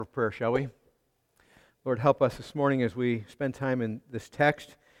For prayer, shall we? Lord, help us this morning as we spend time in this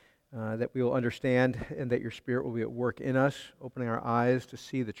text, that we will understand and that your Spirit will be at work in us, opening our eyes to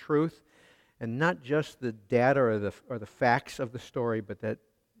see the truth, and not just the data or the facts of the story, but that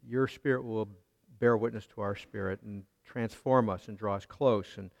your Spirit will bear witness to our spirit and transform us and draw us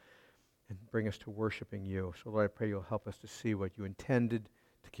close and bring us to worshiping you. So, Lord, I pray you'll help us to see what you intended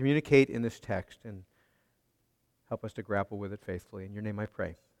to communicate in this text and help us to grapple with it faithfully. In your name I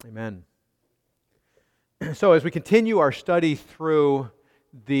pray. Amen. So as we continue our study through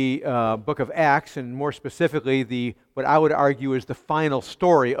the book of Acts, and more specifically what I would argue is the final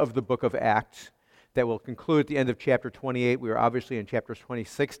story of the book of Acts that will conclude at the end of chapter 28. We are obviously in chapter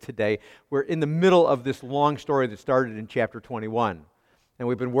 26 today. We're in the middle of this long story that started in chapter 21. And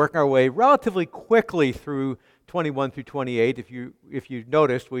we've been working our way relatively quickly through 21 through 28. If you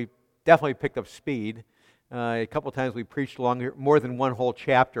noticed, we definitely picked up speed. A couple of times we preached more than one whole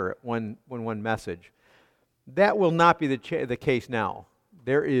chapter at one message. That will not be the case now.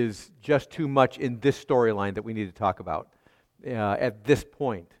 There is just too much in this storyline that we need to talk about at this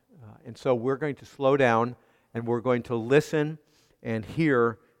point. And so we're going to slow down and we're going to listen and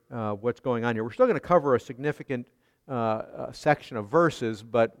hear what's going on here. We're still going to cover a significant section of verses,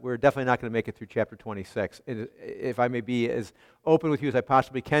 but we're definitely not going to make it through chapter 26. If I may be as open with you as I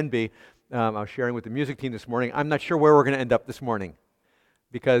possibly can be, I was sharing with the music team this morning, I'm not sure where we're going to end up this morning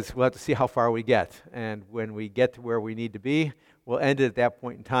because we'll have to see how far we get. And when we get to where we need to be, we'll end it at that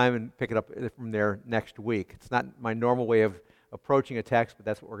point in time and pick it up from there next week. It's not my normal way of approaching a text, but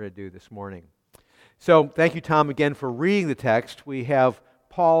that's what we're going to do this morning. So thank you, Tom, again for reading the text. We have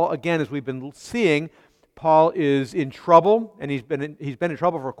Paul, again, as we've been seeing, Paul is in trouble, and he's been in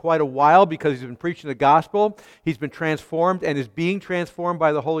trouble for quite a while because he's been preaching the gospel. He's been transformed and is being transformed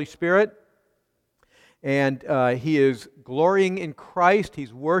by the Holy Spirit. And he is glorying in Christ.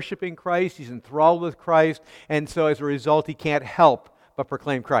 He's worshiping Christ. He's enthralled with Christ. And so as a result, he can't help but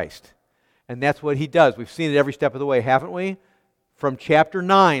proclaim Christ. And that's what he does. We've seen it every step of the way, haven't we? From chapter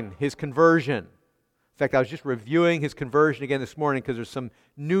 9, his conversion. In fact, I was just reviewing his conversion again this morning because there's some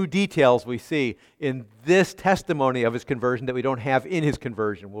new details we see in this testimony of his conversion that we don't have in his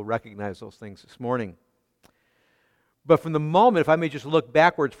conversion. We'll recognize those things this morning. But from the moment, if I may just look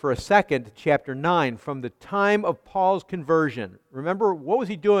backwards for a second, to chapter 9, from the time of Paul's conversion, remember, what was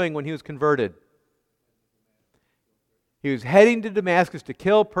he doing when he was converted? He was heading to Damascus to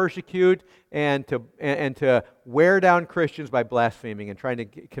kill, persecute, and to wear down Christians by blaspheming and trying to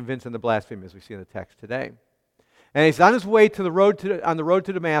convince them to blaspheme, as we see in the text today. And he's on his way on the road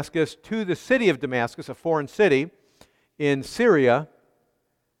to Damascus, to the city of Damascus, a foreign city in Syria.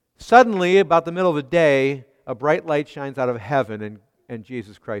 Suddenly, about the middle of the day, a bright light shines out of heaven, and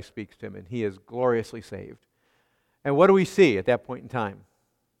Jesus Christ speaks to him, and he is gloriously saved. And what do we see at that point in time?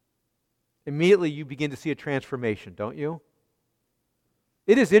 Immediately you begin to see a transformation, don't you?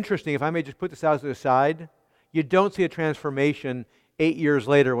 It is interesting, if I may just put this out to the side, you don't see a transformation 8 years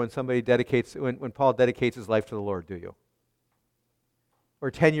later when Paul dedicates his life to the Lord, do you?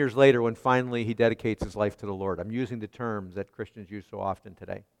 Or 10 years later when finally he dedicates his life to the Lord. I'm using the terms that Christians use so often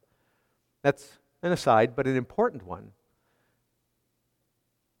today. That's an aside, but an important one.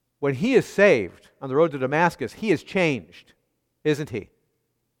 When he is saved on the road to Damascus, he is changed, isn't he?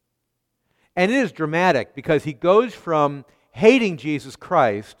 And it is dramatic because he goes from hating Jesus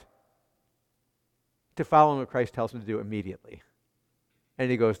Christ to following what Christ tells him to do immediately.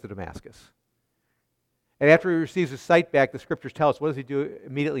 And he goes to Damascus. And after he receives his sight back, the scriptures tell us, what does he do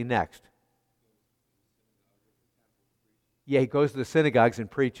immediately next? Yeah, he goes to the synagogues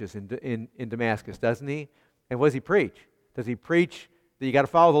and preaches in Damascus, doesn't he? And what does he preach? Does he preach that you got to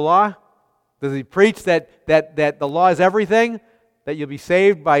follow the law? Does he preach that the law is everything? That you'll be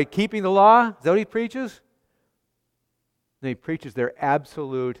saved by keeping the law? Is that what he preaches? No, he preaches their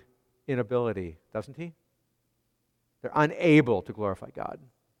absolute inability, doesn't he? They're unable to glorify God.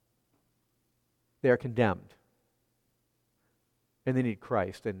 They are condemned. And they need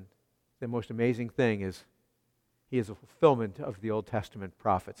Christ. And the most amazing thing is he is a fulfillment of the Old Testament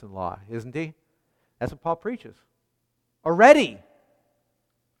prophets and law, isn't he? That's what Paul preaches. Already.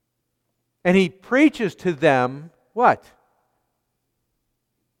 And he preaches to them what?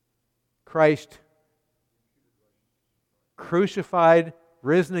 Christ crucified,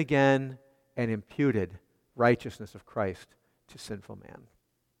 risen again, and imputed righteousness of Christ to sinful man.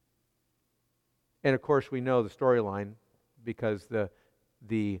 And of course we know the storyline because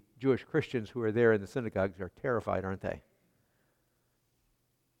the Jewish Christians who are there in the synagogues are terrified, aren't they?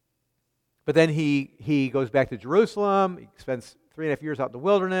 But then he goes back to Jerusalem. He spends 3.5 years out in the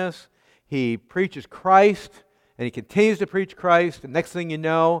wilderness. He preaches Christ, And he continues to preach Christ. And next thing you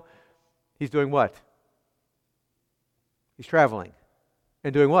know, he's doing what? He's traveling.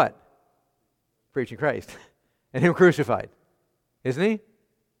 And doing what? Preaching Christ. And him crucified. Isn't he?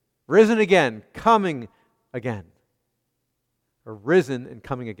 Risen again, coming again. Or risen and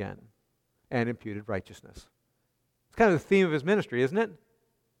coming again. And imputed righteousness. It's kind of the theme of his ministry, isn't it?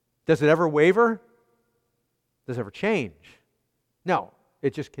 Does it ever waver? Does it ever change? No.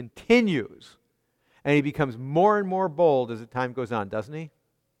 It just continues. And he becomes more and more bold as the time goes on, doesn't he?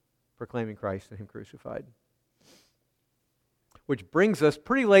 Proclaiming Christ and him crucified. Which brings us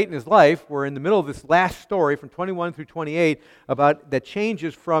pretty late in his life. We're in the middle of this last story from 21 through 28 about that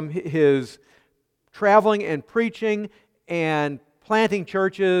changes from his traveling and preaching and planting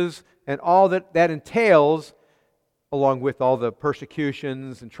churches and all that entails, along with all the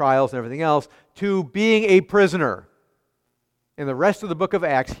persecutions and trials and everything else, to being a prisoner. In the rest of the book of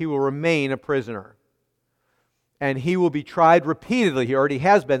Acts, he will remain a prisoner. And he will be tried repeatedly. He already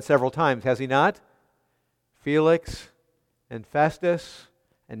has been several times, has he not? Felix and Festus,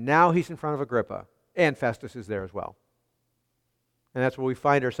 and now he's in front of Agrippa. And Festus is there as well. And that's where we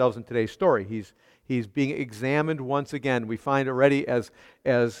find ourselves in today's story. He's being examined once again. We find already, as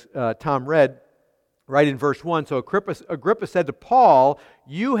Tom read, right in verse 1, so Agrippa said to Paul,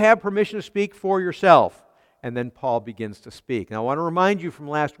 "You have permission to speak for yourself." And then Paul begins to speak. Now I want to remind you from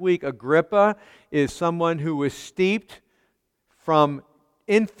last week, Agrippa is someone who was steeped from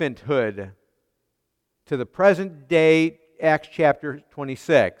infanthood to the present day, Acts chapter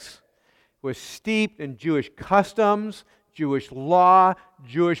 26, was steeped in Jewish customs, Jewish law,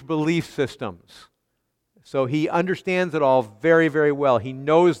 Jewish belief systems. So he understands it all very, very well. He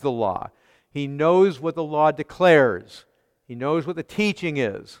knows the law. He knows what the law declares. He knows what the teaching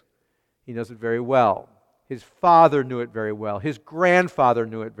is. He knows it very well. His father knew it very well. His grandfather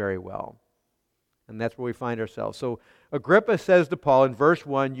knew it very well. And that's where we find ourselves. So Agrippa says to Paul in verse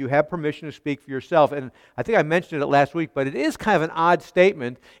 1, "You have permission to speak for yourself." And I think I mentioned it last week, but it is kind of an odd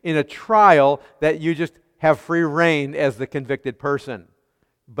statement in a trial that you just have free rein as the convicted person.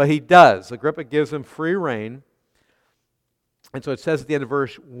 But he does. Agrippa gives him free rein. And so it says at the end of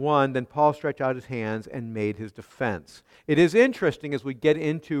verse 1, then Paul stretched out his hands and made his defense. It is interesting as we get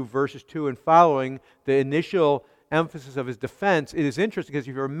into verses 2 and following, the initial emphasis of his defense. It is interesting because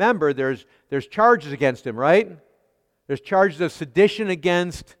if you remember, there's charges against him, right? There's charges of sedition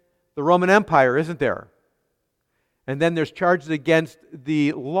against the Roman Empire, isn't there? And then there's charges against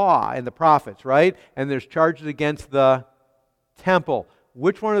the law and the prophets, right? And there's charges against the temple.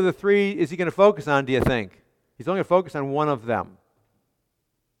 Which one of the three is he going to focus on, do you think? He's only going to focus on one of them.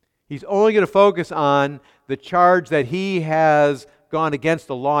 He's only going to focus on the charge that he has gone against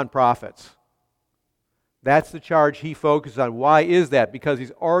the law and prophets. That's the charge he focuses on. Why is that? Because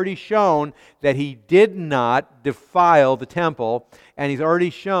he's already shown that he did not defile the temple, and he's already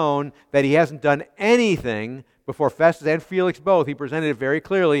shown that he hasn't done anything before Festus and Felix both. He presented it very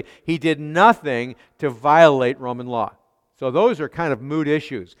clearly. He did nothing to violate Roman law. So those are kind of moot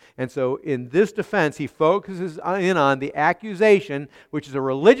issues. And so in this defense, he focuses in on the accusation, which is a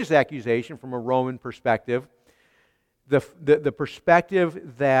religious accusation from a Roman perspective, the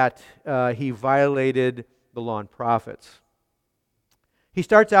perspective that he violated the law and prophets. He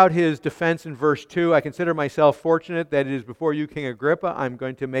starts out his defense in verse 2. "I consider myself fortunate that it is before you, King Agrippa, I'm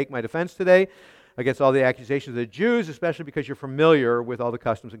going to make my defense today against all the accusations of the Jews, especially because you're familiar with all the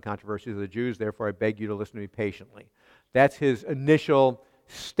customs and controversies of the Jews. Therefore, I beg you to listen to me patiently." That's his initial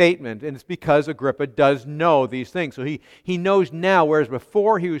statement, and it's because Agrippa does know these things. So he knows now, whereas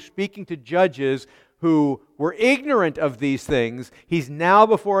before he was speaking to judges who were ignorant of these things, he's now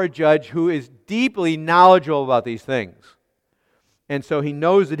before a judge who is deeply knowledgeable about these things. And so he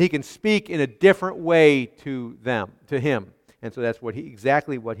knows that he can speak in a different way to him. And so that's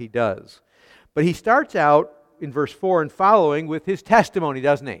exactly what he does. But he starts out in verse 4 and following with his testimony,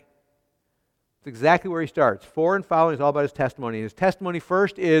 doesn't he? That's exactly where he starts. 4 and following is all about his testimony. His testimony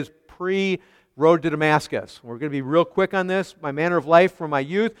first is pre-road to Damascus. We're going to be real quick on this. "My manner of life from my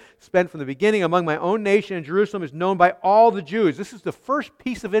youth, spent from the beginning among my own nation in Jerusalem, is known by all the Jews." This is the first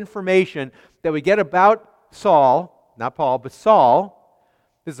piece of information that we get about Saul, not Paul, but Saul.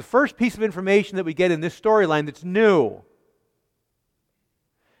 This is the first piece of information that we get in this storyline that's new.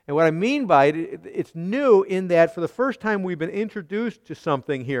 And what I mean by it, it's new in that for the first time we've been introduced to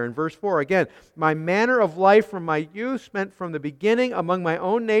something here. In verse 4, again, "My manner of life from my youth, spent from the beginning among my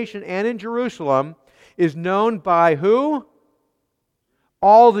own nation and in Jerusalem, is known by" who?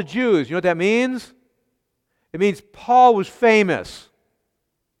 All the Jews. You know what that means? It means Paul was famous.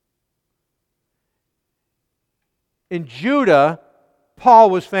 In Judah,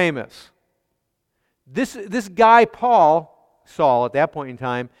 Paul was famous. This guy, Saul, at that point in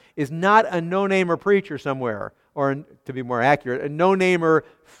time, is not a no-namer preacher somewhere, or to be more accurate, a no-namer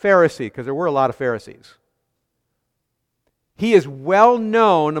Pharisee, because there were a lot of Pharisees. He is well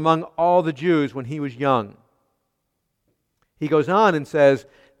known among all the Jews when he was young. He goes on and says,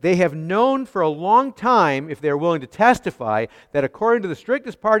 they have known for a long time, if they're willing to testify, that according to the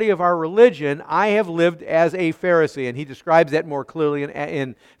strictest party of our religion, I have lived as a Pharisee. And he describes that more clearly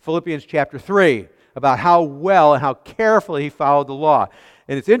in Philippians chapter 3, about how well and how carefully he followed the law.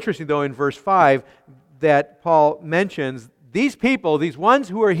 And it's interesting, though, in verse 5, that Paul mentions these people, these ones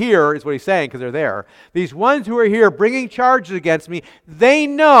who are here, is what he's saying because they're there, these ones who are here bringing charges against me, they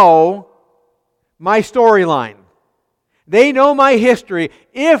know my storyline. They know my history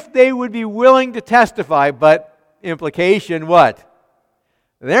if they would be willing to testify, but implication what?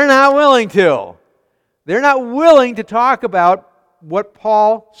 They're not willing to. They're not willing to talk about what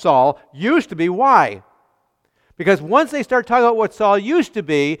Saul, used to be. Why? Because once they start talking about what Saul used to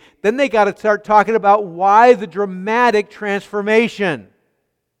be, then they got to start talking about why the dramatic transformation,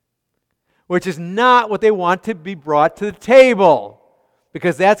 which is not what they want to be brought to the table.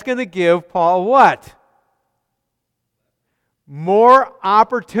 Because that's going to give Paul what? More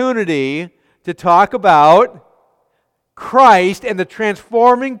opportunity to talk about Christ and the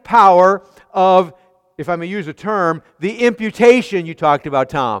transforming power of, if I may use a term, the imputation you talked about,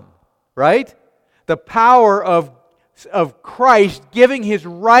 Tom, right? The power of Christ giving His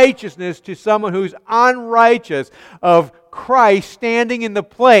righteousness to someone who's unrighteous, of Christ standing in the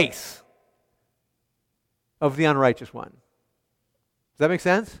place of the unrighteous one. Does that make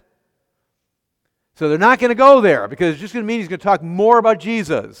sense? So they're not going to go there because it's just going to mean he's going to talk more about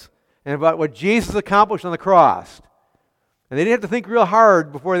Jesus and about what Jesus accomplished on the cross. And they didn't have to think real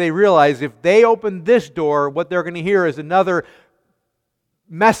hard before they realized if they open this door, what they're going to hear is another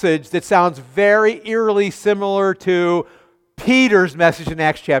message that sounds very eerily similar to Peter's message in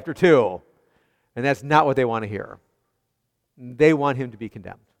Acts chapter 2. And that's not what they want to hear. They want him to be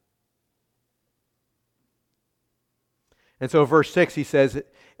condemned. And so verse 6 he says,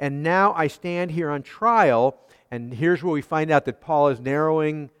 and now I stand here on trial, and here's where we find out that Paul is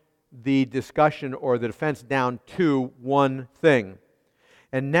narrowing the discussion or the defense down to one thing.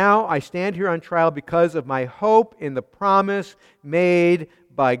 And now I stand here on trial because of my hope in the promise made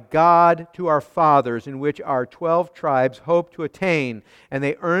by God to our fathers, in which our 12 tribes hope to attain, and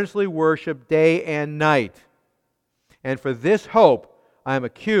they earnestly worship day and night. And for this hope I am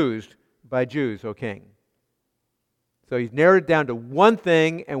accused by Jews, O king. So he's narrowed it down to one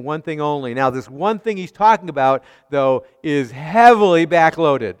thing and one thing only. Now this one thing he's talking about, though, is heavily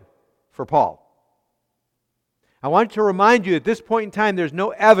backloaded for Paul. I want to remind you at this point in time there's no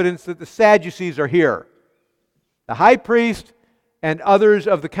evidence that the Sadducees are here. The high priest and others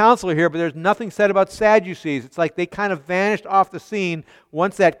of the council are here, but there's nothing said about Sadducees. It's like they kind of vanished off the scene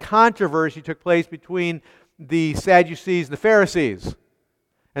once that controversy took place between the Sadducees and the Pharisees.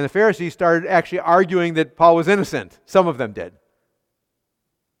 And the Pharisees started actually arguing that Paul was innocent. Some of them did.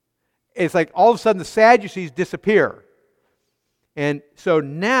 It's like all of a sudden the Sadducees disappear. And so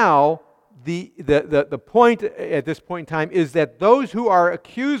now the point at this point in time is that those who are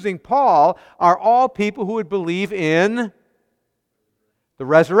accusing Paul are all people who would believe in the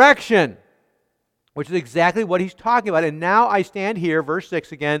resurrection, which is exactly what he's talking about. And now I stand here, verse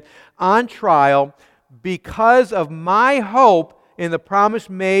 6 again, on trial because of my hope in the promise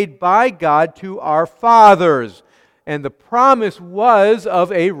made by God to our fathers. And the promise was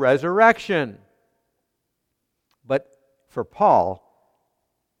of a resurrection. But for Paul,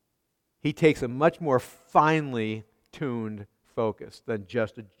 he takes a much more finely tuned focus than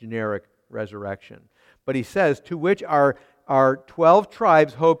just a generic resurrection. But he says, to which our 12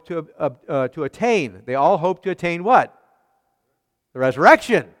 tribes hope to attain. They all hope to attain what? The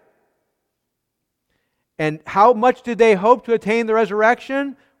resurrection. And how much did they hope to attain the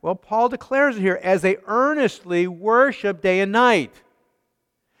resurrection? Well, Paul declares it here, as they earnestly worship day and night.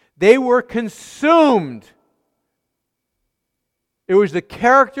 They were consumed. It was the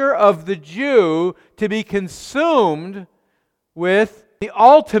character of the Jew to be consumed with the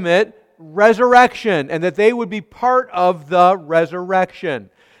ultimate resurrection, and that they would be part of the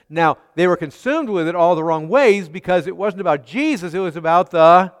resurrection. Now, they were consumed with it all the wrong ways because it wasn't about Jesus, it was about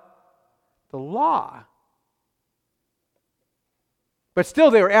the law. But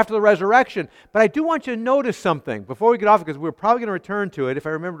still, they were after the resurrection. But I do want you to notice something before we get off, because we're probably going to return to it. If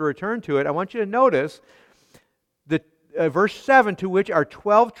I remember to return to it, I want you to notice the verse 7, to which our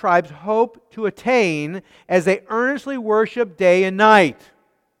 12 tribes hope to attain as they earnestly worship day and night.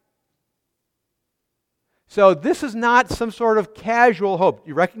 So this is not some sort of casual hope.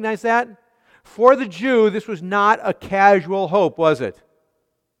 You recognize that? For the Jew, this was not a casual hope, was it?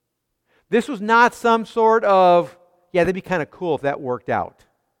 This was not some sort of, yeah, that'd be kind of cool if that worked out.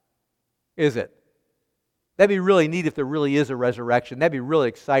 Is it? That'd be really neat if there really is a resurrection. That'd be really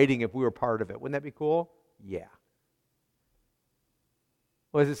exciting if we were part of it. Wouldn't that be cool? Yeah.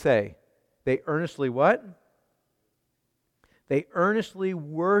 What does it say? They earnestly what? They earnestly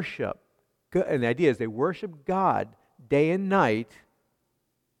worship. And the idea is they worship God day and night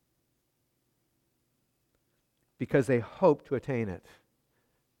because they hope to attain it.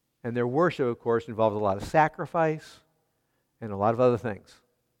 And their worship, of course, involves a lot of sacrifice and a lot of other things.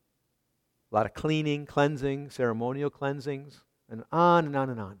 A lot of cleaning, cleansing, ceremonial cleansings, and on and on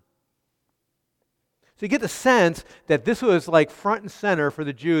and on. So you get the sense that this was like front and center for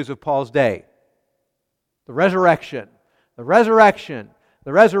the Jews of Paul's day. The resurrection. The resurrection.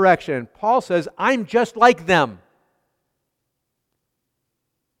 The resurrection. Paul says, I'm just like them.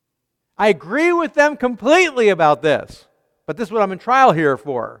 I agree with them completely about this. But this is what I'm in trial here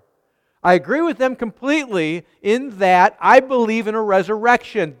for. I agree with them completely in that I believe in a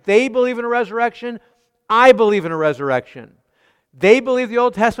resurrection. They believe in a resurrection. I believe in a resurrection. They believe the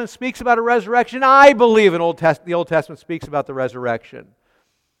Old Testament speaks about a resurrection. I believe the Old Testament speaks about the resurrection.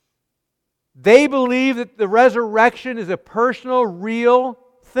 They believe that the resurrection is a personal, real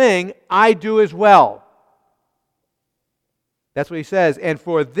thing. I do as well. That's what he says. And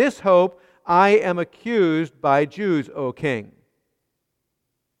for this hope I am accused by Jews, O king.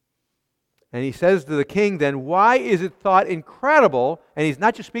 And he says to the king then, why is it thought incredible? And he's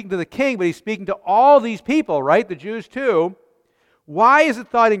not just speaking to the king, but he's speaking to all these people, right? The Jews too. Why is it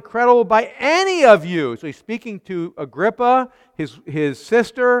thought incredible by any of you? So he's speaking to Agrippa, his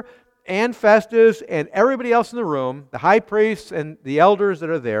sister, and Festus, and everybody else in the room, the high priests and the elders that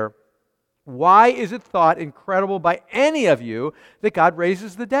are there. Why is it thought incredible by any of you that God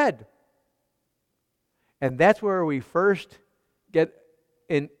raises the dead? And that's where we first get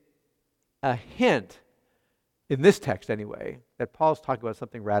a hint, in this text anyway, that Paul's talking about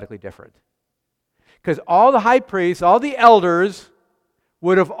something radically different. Because all the high priests, all the elders,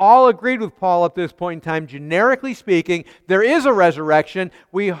 would have all agreed with Paul at this point in time, generically speaking, there is a resurrection.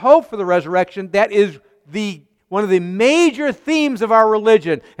 We hope for the resurrection. That is one of the major themes of our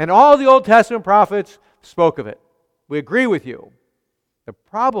religion. And all the Old Testament prophets spoke of it. We agree with you. The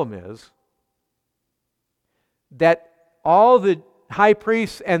problem is that all the high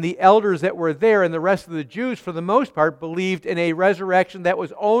priests and the elders that were there and the rest of the Jews, for the most part, believed in a resurrection that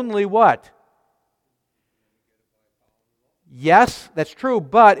was only what? Yes, that's true,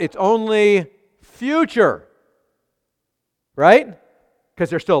 but it's only future. Right? Because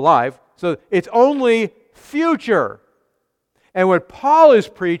they're still alive. So it's only future. And what Paul is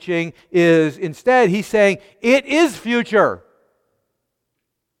preaching is, instead, he's saying, it is future.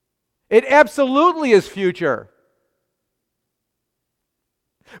 It absolutely is future.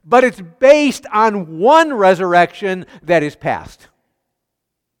 But it's based on one resurrection that is past.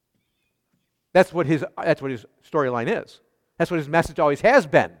 That's what his storyline is. That's what his message always has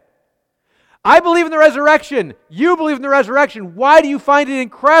been. I believe in the resurrection. You believe in the resurrection. Why do you find it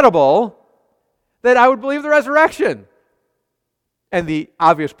incredible that I would believe the resurrection? And the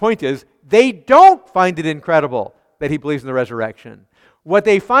obvious point is, they don't find it incredible that he believes in the resurrection. What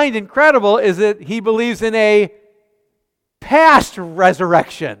they find incredible is that he believes in a past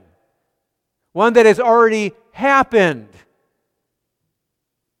resurrection, one that has already happened.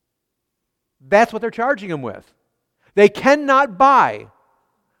 That's what they're charging him with. They cannot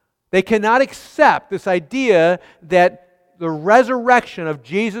accept this idea that the resurrection of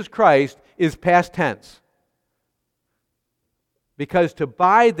Jesus Christ is past tense. Because to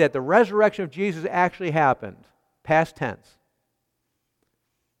buy that the resurrection of Jesus actually happened, past tense,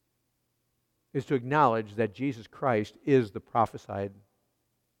 is to acknowledge that Jesus Christ is the prophesied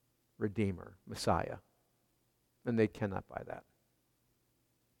Redeemer, Messiah. And they cannot buy that.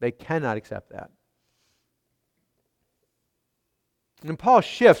 They cannot accept that. And Paul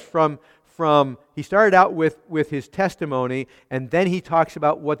shifts from he started out with his testimony, and then he talks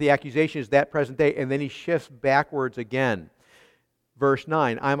about what the accusation is that present day, and then he shifts backwards again. Verse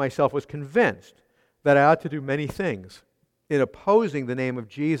 9, I myself was convinced that I ought to do many things in opposing the name of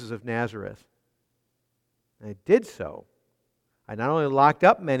Jesus of Nazareth. And I did so. I not only locked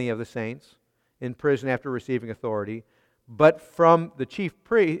up many of the saints in prison after receiving authority, but from the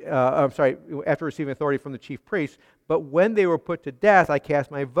after receiving authority from the chief priests, but when they were put to death, I cast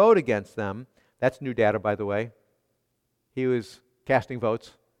my vote against them. That's new data, by the way. He was casting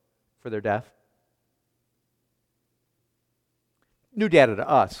votes for their death. New data to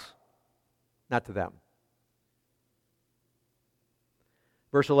us, not to them.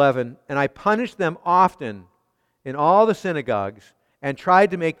 Verse 11, and I punished them often in all the synagogues and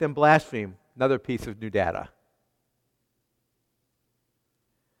tried to make them blaspheme. Another piece of new data.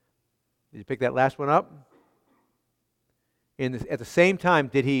 Did you pick that last one up? At the same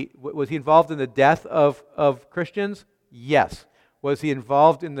time, was he involved in the death of Christians? Yes. Was he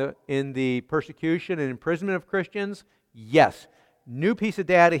involved in the persecution and imprisonment of Christians? Yes. New piece of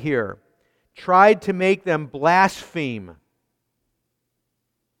data here. Tried to make them blaspheme.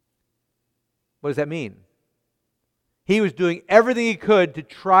 What does that mean? He was doing everything he could to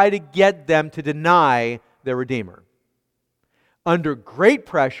try to get them to deny their Redeemer. Under great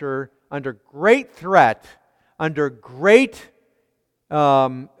pressure, under great threat, under great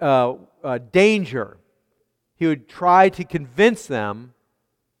danger, he would try to convince them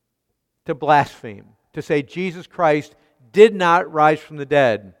to blaspheme, to say Jesus Christ did not rise from the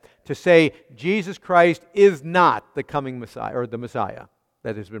dead, to say Jesus Christ is not the coming Messiah, or the Messiah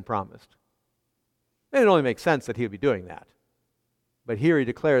that has been promised. And it only makes sense that he would be doing that. But here he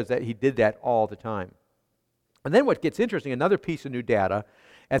declares that he did that all the time. And then what gets interesting, another piece of new data,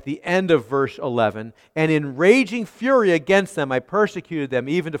 at the end of verse 11, and in raging fury against them, I persecuted them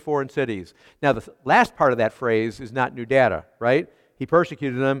even to foreign cities. Now, the last part of that phrase is not new data, right? He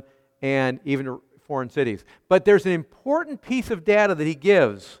persecuted them and even to foreign cities. But there's an important piece of data that he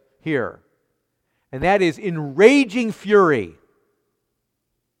gives here, and that is in raging fury.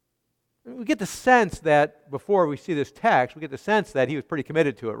 We get the sense that, before we see this text, we get the sense that he was pretty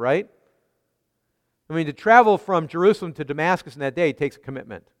committed to it, right? I mean, to travel from Jerusalem to Damascus in that day takes a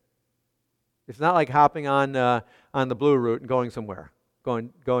commitment. It's not like hopping on the blue route and going somewhere,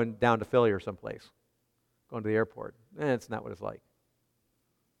 going down to Philly or someplace, going to the airport. It's not what it's like.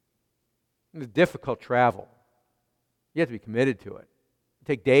 It's difficult travel. You have to be committed to it. It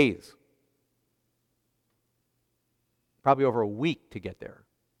takes days, probably over a week to get there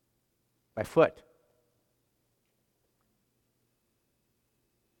by foot.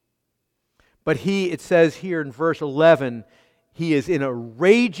 But it says here in verse 11, he is in a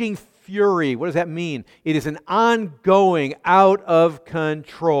raging fury. What does that mean? It is an ongoing, out of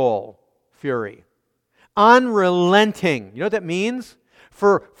control fury. Unrelenting. You know what that means?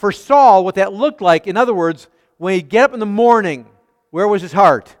 For Saul, what that looked like, in other words, when he'd get up in the morning, where was his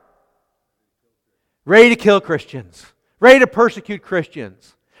heart? Ready to kill Christians. Ready to persecute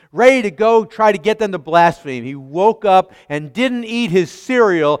Christians. Ready to go try to get them to blaspheme. He woke up and didn't eat his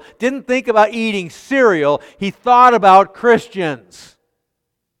cereal, didn't think about eating cereal. He thought about Christians.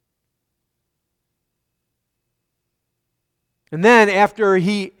 And then after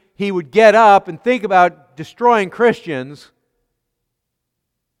he would get up and think about destroying Christians,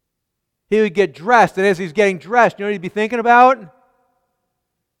 he would get dressed. And as he's getting dressed, you know what he'd be thinking about?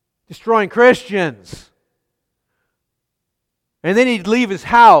 Destroying Christians. And then he'd leave his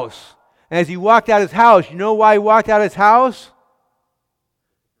house. And as he walked out his house, you know why he walked out his house?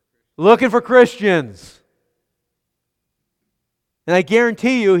 Looking for Christians. And I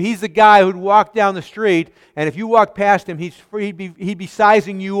guarantee you, he's the guy who'd walk down the street, and if you walk past him, he'd be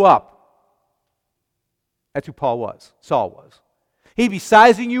sizing you up. That's who Saul was. He'd be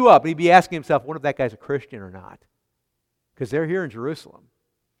sizing you up, and he'd be asking himself, what if that guy's a Christian or not? Because they're here in Jerusalem.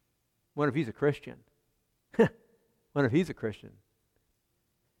 What if he's a Christian? What if he's a Christian?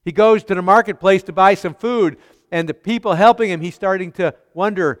 He goes to the marketplace to buy some food, and the people helping him, he's starting to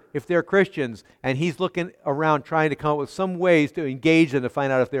wonder if they're Christians, and he's looking around trying to come up with some ways to engage them to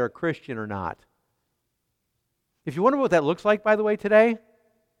find out if they're a Christian or not. If you wonder what that looks like, by the way, today,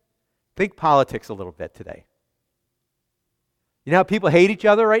 think politics a little bit today. You know how people hate each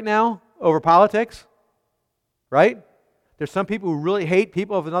other right now over politics? Right? There's some people who really hate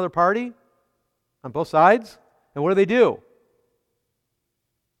people of another party on both sides. And what do?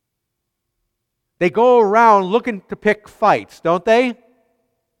 They go around looking to pick fights, don't they? Does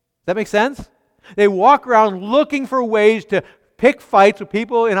that make sense? They walk around looking for ways to pick fights with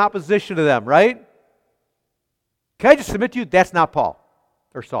people in opposition to them, right? Can I just submit to you, that's not Paul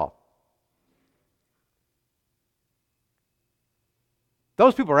or Saul.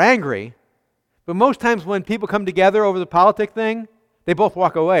 Those people are angry, but most times when people come together over the politic thing, they both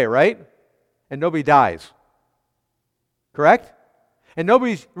walk away, right? And nobody dies. Correct? And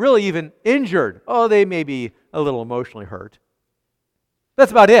nobody's really even injured. Oh, they may be a little emotionally hurt.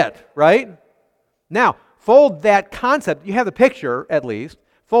 That's about it, right? Now, fold that concept, you have the picture at least,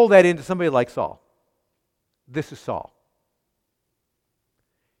 fold that into somebody like Saul. This is Saul.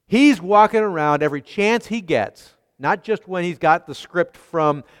 He's walking around every chance he gets, not just when he's got the script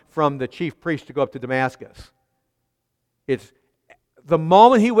from the chief priest to go up to Damascus. It's the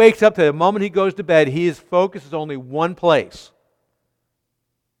moment he wakes up to the moment he goes to bed, his focus is only one place.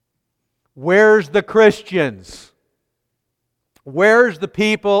 Where's the Christians? Where's the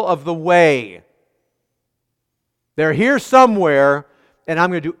people of the way? They're here somewhere, and I'm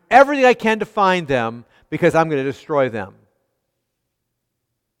going to do everything I can to find them because I'm going to destroy them.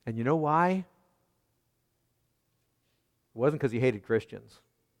 And you know why? It wasn't because he hated Christians.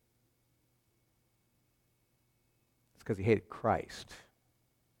 It's because he hated Christ.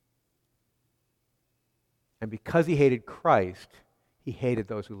 And because he hated Christ, he hated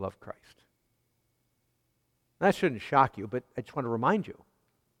those who loved Christ. That shouldn't shock you, but I just want to remind you.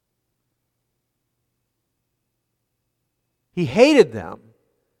 He hated them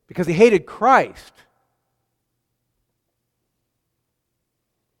because he hated Christ.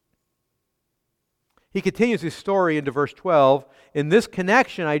 He continues his story into verse 12. In this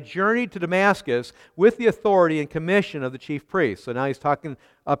connection, I journeyed to Damascus with the authority and commission of the chief priest. So now he's talking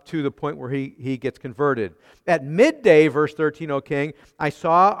up to the point where he gets converted. At midday, verse 13, O king, I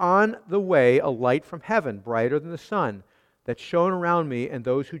saw on the way a light from heaven, brighter than the sun, that shone around me and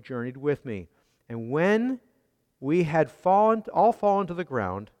those who journeyed with me. And when we had all fallen to the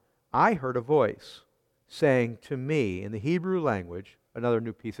ground, I heard a voice saying to me in the Hebrew language, another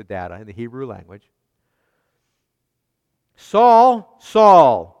new piece of data in the Hebrew language, Saul,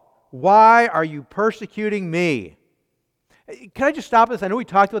 Saul, why are you persecuting me? Can I just stop this? I know we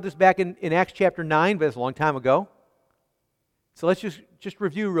talked about this back in Acts chapter 9, but it's a long time ago. So let's just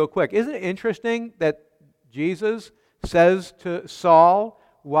review real quick. Isn't it interesting that Jesus says to Saul,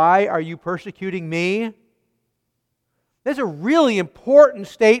 why are you persecuting me? That's a really important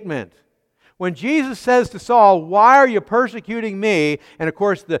statement. When Jesus says to Saul, why are you persecuting me? And of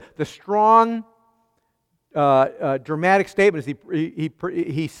course the strong dramatic statement is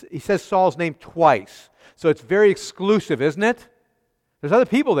he says Saul's name twice. So it's very exclusive, isn't it? There's other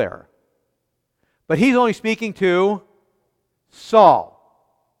people there. But he's only speaking to Saul,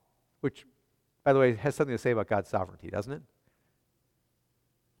 which, by the way, has something to say about God's sovereignty, doesn't it?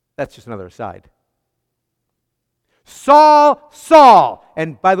 That's just another aside. Saul, Saul.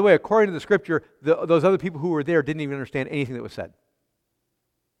 And by the way, according to the Scripture, those other people who were there didn't even understand anything that was said.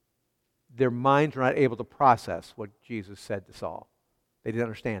 Their minds were not able to process what Jesus said to Saul. They didn't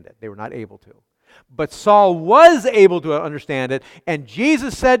understand it. They were not able to. But Saul was able to understand it, and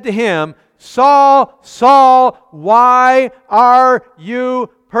Jesus said to him, Saul, Saul, why are you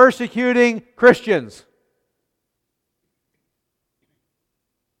persecuting Christians? Is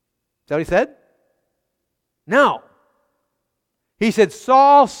that what he said? No. He said,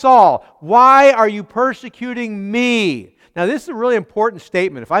 Saul, Saul, why are you persecuting me? Now, this is a really important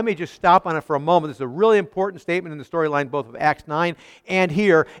statement. If I may just stop on it for a moment, this is a really important statement in the storyline both of Acts 9 and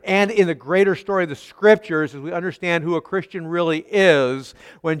here, and in the greater story of the Scriptures as we understand who a Christian really is.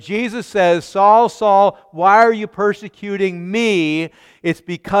 When Jesus says, Saul, Saul, why are you persecuting me? It's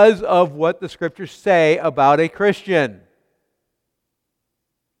because of what the Scriptures say about a Christian.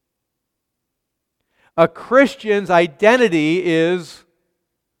 A Christian's identity is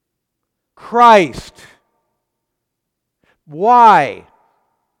Christ. Why?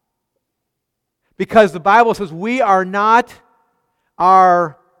 Because the Bible says we are not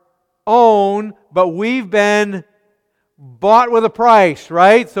our own, but we've been bought with a price,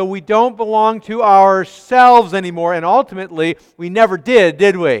 right? So we don't belong to ourselves anymore, and ultimately, we never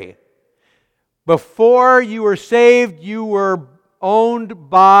did we? Before you were saved, you were owned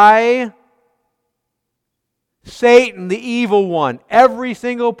by Satan, the evil one. Every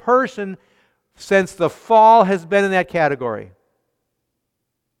single person since the fall has been in that category.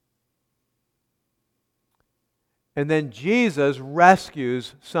 And then Jesus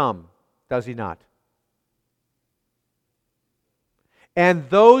rescues some, does he not? And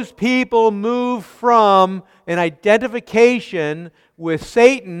those people move from an identification with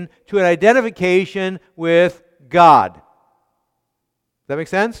Satan to an identification with God. Does that make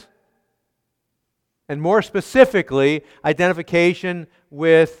sense? And more specifically, identification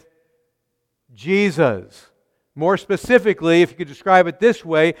with Jesus. More specifically, if you could describe it this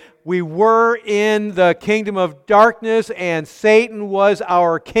way, we were in the kingdom of darkness and Satan was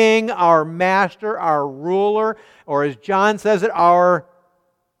our king, our master, our ruler, or as John says it, our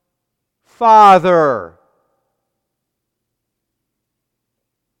father.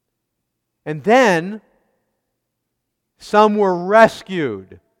 And then some were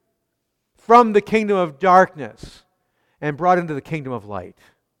rescued from the kingdom of darkness and brought into the kingdom of light.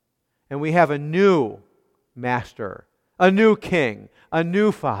 And we have a new master, a new king, a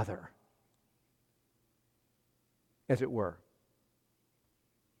new father, as it were.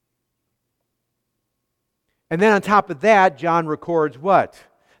 And then on top of that, John records what?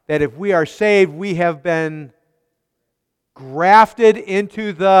 That if we are saved, we have been grafted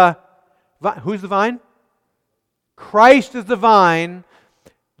into the Who's the vine? Christ is the vine.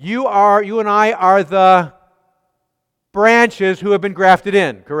 You and I are the branches who have been grafted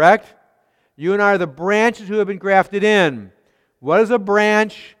in, correct? You and I are the branches who have been grafted in. What is a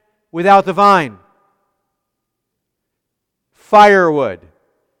branch without the vine? Firewood.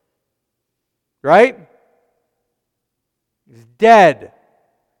 Right? It's dead.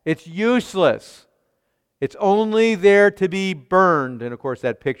 It's useless. It's only there to be burned. And of course,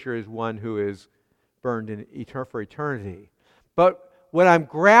 that picture is one who is burned for eternity. But when I'm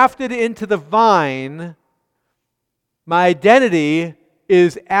grafted into the vine, my identity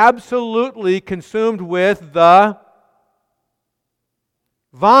is absolutely consumed with the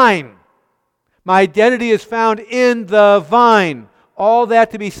vine. My identity is found in the vine. All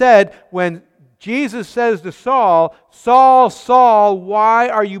that to be said, when Jesus says to Saul, Saul, Saul, why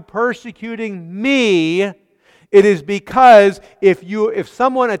are you persecuting me? It is because if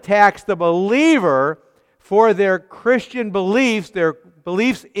someone attacks the believer for their Christian beliefs, their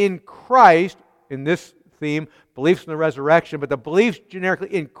beliefs in Christ, in this theme, beliefs in the resurrection, but the beliefs generically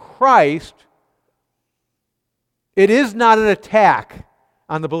in Christ, it is not an attack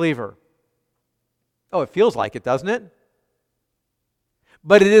on the believer. Oh, it feels like it, doesn't it?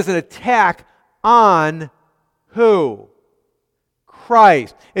 But it is an attack on who?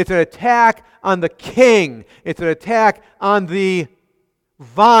 Christ. It's an attack on the king. It's an attack on the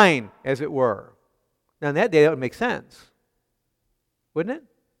vine, as it were. Now, in that day, that would make sense. Wouldn't it?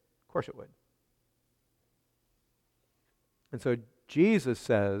 Of course it would. And so Jesus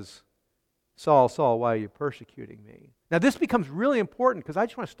says, Saul, Saul, why are you persecuting me? Now, this becomes really important because I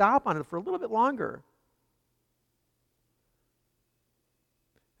just want to stop on it for a little bit longer.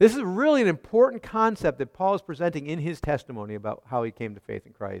 This is really an important concept that Paul is presenting in his testimony about how he came to faith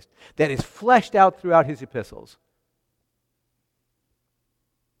in Christ that is fleshed out throughout his epistles.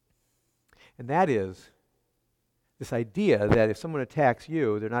 And that is this idea that if someone attacks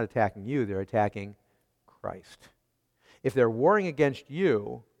you, they're not attacking you, they're attacking Christ. If they're warring against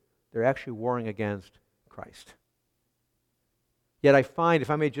you, they're actually warring against Christ. Yet I find,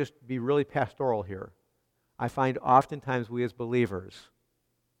 if I may just be really pastoral here, I find oftentimes we as believers,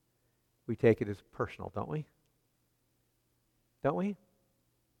 we take it as personal, don't we? Don't we?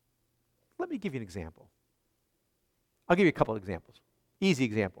 Let me give you an example. I'll give you a couple of examples. Easy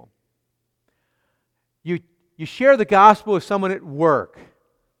example. You share the gospel with someone at work,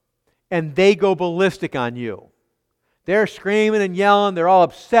 and they go ballistic on you. They're screaming and yelling, they're all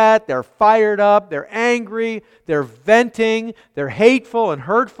upset, they're fired up, they're angry, they're venting, they're hateful and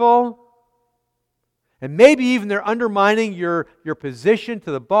hurtful. And maybe even they're undermining your position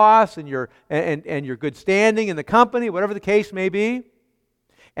to the boss and your good standing in the company, whatever the case may be.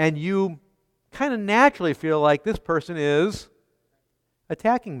 And you kind of naturally feel like this person is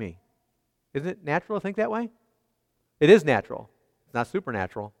attacking me. Isn't it natural to think that way? It is natural. It's not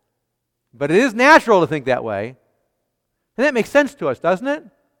supernatural. But it is natural to think that way. And that makes sense to us, doesn't it?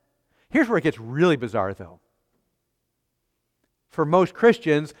 Here's where it gets really bizarre, though. For most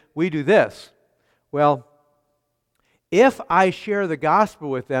Christians, we do this. Well, if I share the gospel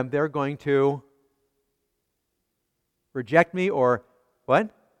with them, they're going to reject me or what?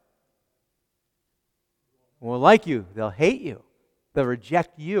 Won't like you. They'll hate you. They'll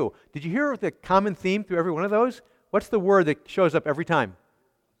reject you. Did you hear the common theme through every one of those? What's the word that shows up every time?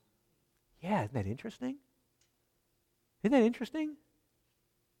 Yeah, isn't that interesting? Isn't that interesting?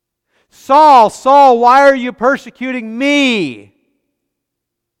 Saul, Saul, why are you persecuting me?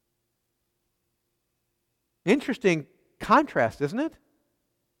 Interesting contrast, isn't it?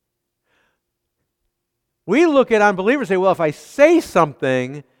 We look at unbelievers and say, well, if I say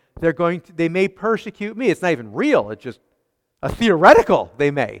something, they may persecute me. It's not even real. It's just a theoretical,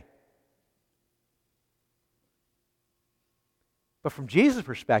 they may. But from Jesus'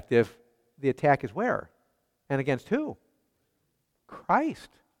 perspective, the attack is where? And against who? Christ.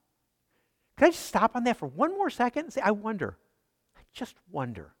 Can I just stop on that for one more second and say, I just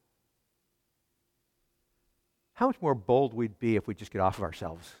wonder how much more bold we'd be if we just get off of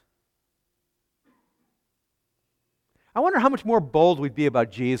ourselves. I wonder how much more bold we'd be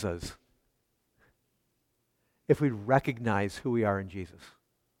about Jesus if we'd recognize who we are in Jesus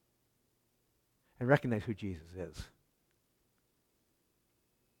and recognize who Jesus is.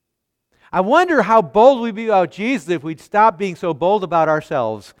 I wonder how bold we'd be about Jesus if we'd stop being so bold about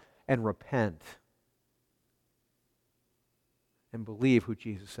ourselves and repent and believe who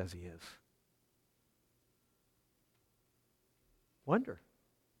Jesus says He is. Wonder.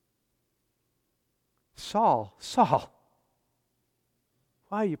 Saul, Saul,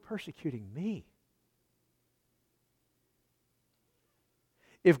 why are you persecuting me?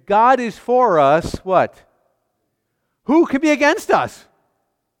 If God is for us, what? Who can be against us?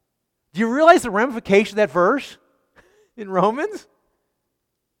 Do you realize the ramification of that verse in Romans?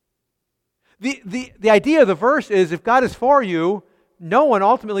 The idea of the verse is if God is for you, no one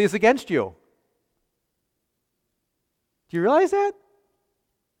ultimately is against you. Do you realize that?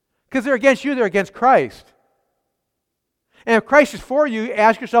 Because they're against you, they're against Christ. And if Christ is for you,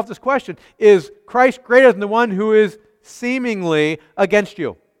 ask yourself this question: is Christ greater than the one who is seemingly against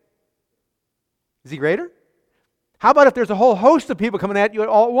you? Is he greater? How about if there's a whole host of people coming at you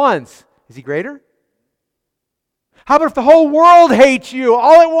all at once? Is he greater? How about if the whole world hates you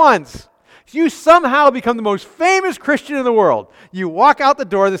all at once? You somehow become the most famous Christian in the world. You walk out the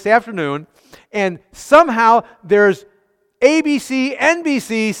door this afternoon, and somehow there's ABC,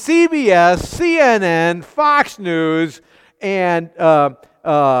 NBC, CBS, CNN, Fox News, and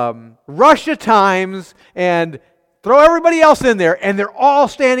Russia Times, and throw everybody else in there, and they're all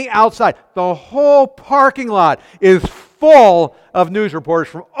standing outside. The whole parking lot is full of news reporters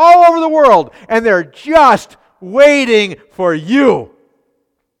from all over the world, and they're just waiting for you.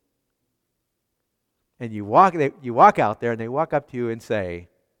 And you walk out there, and they walk up to you and say,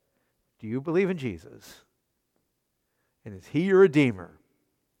 do you believe in Jesus? And is he your Redeemer?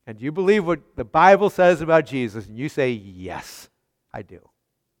 And do you believe what the Bible says about Jesus? And you say, yes, I do.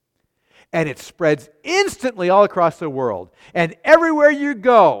 And it spreads instantly all across the world. And everywhere you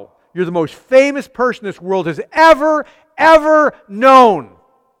go, you're the most famous person this world has ever known.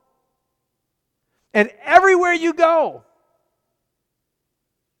 And everywhere you go,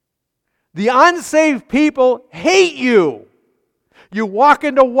 the unsaved people hate you. You walk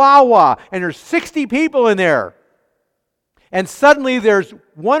into Wawa, and there's 60 people in there. And suddenly there's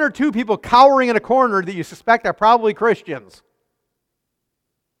one or two people cowering in a corner that you suspect are probably Christians.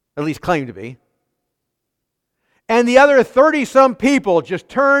 At least claim to be. And the other 30-some people just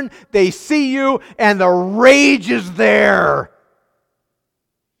turn, they see you, and the rage is there.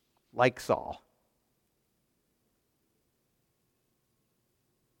 Like Saul.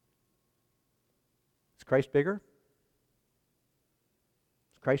 Is Christ bigger?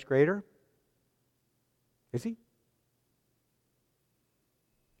 Is Christ greater? Is he?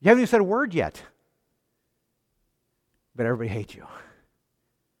 You haven't even said a word yet. But everybody hates you.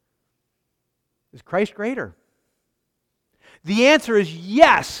 Is Christ greater? The answer is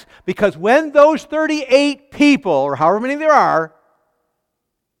yes, because when those 38 people, or however many there are,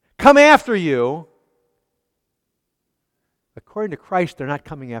 come after you, according to Christ, they're not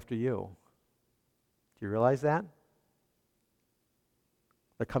coming after you. Do you realize that?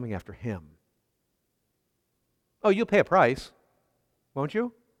 They're coming after him. Oh, you'll pay a price, won't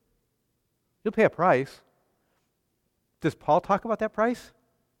you? You'll pay a price. Does Paul talk about that price?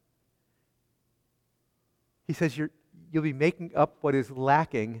 He says you'll be making up what is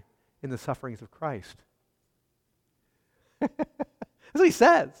lacking in the sufferings of Christ. That's what he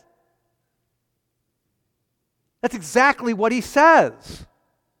says. That's exactly what he says.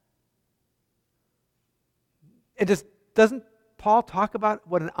 And doesn't Paul talk about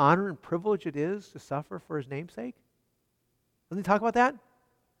what an honor and privilege it is to suffer for his name's sake? Doesn't he talk about that?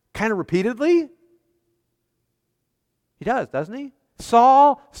 Kind of repeatedly? He does, doesn't he?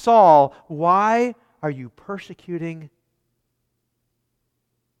 Saul, Saul, why are you persecuting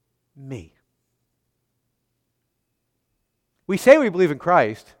me? We say we believe in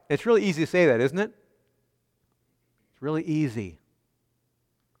Christ. It's really easy to say that, isn't it? It's really easy.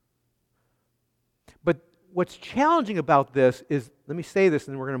 But what's challenging about this is, let me say this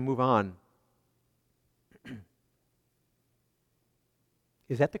and then we're going to move on.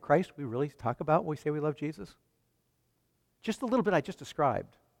 Is that the Christ we really talk about when we say we love Jesus? Just a little bit I just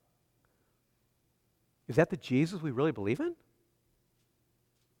described. Is that the Jesus we really believe in?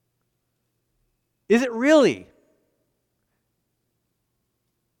 Is it really?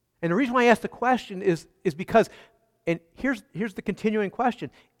 And the reason why I ask the question is because, and here's the continuing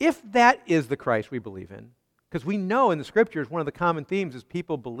question. If that is the Christ we believe in, because we know in the Scriptures one of the common themes is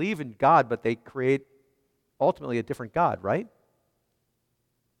people believe in God, but they create ultimately a different God, right?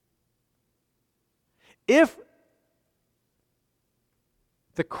 If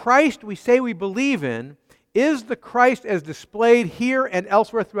the Christ we say we believe in is the Christ as displayed here and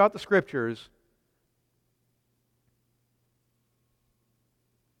elsewhere throughout the Scriptures,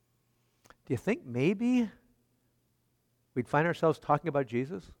 do you think maybe we'd find ourselves talking about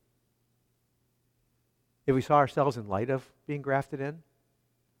Jesus? If we saw ourselves in light of being grafted in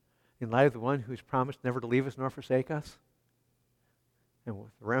light of the one who's promised never to leave us nor forsake us? And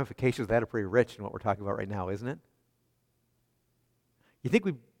the ramifications of that are pretty rich in what we're talking about right now, isn't it? You think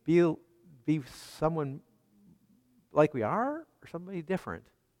we'd be someone like we are or somebody different?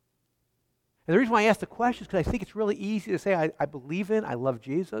 And the reason why I ask the question is because I think it's really easy to say, I believe in, I love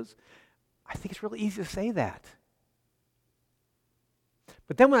Jesus. I think it's really easy to say that.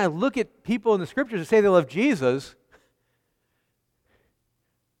 But then when I look at people in the scriptures that say they love Jesus,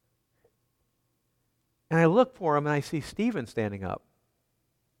 and I look for them and I see Stephen standing up.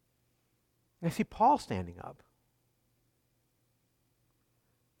 And I see Paul standing up.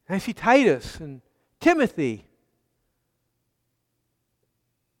 And I see Titus and Timothy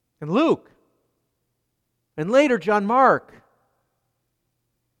and Luke. And later, John Mark.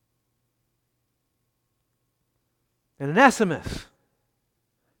 And Onesimus.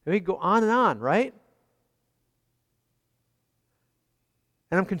 And we go on, right?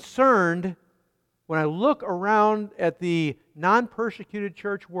 And I'm concerned when I look around at the non-persecuted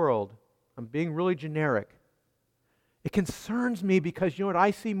church world, I'm being really generic. It concerns me because you know what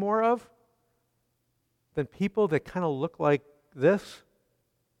I see more of than people that kind of look like this?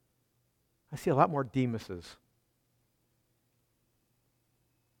 I see a lot more Demuses.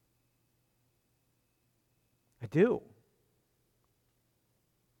 I do.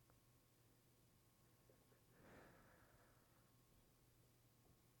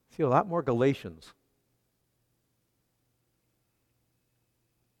 I see a lot more Galatians.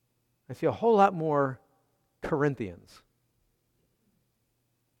 I see a whole lot more Corinthians.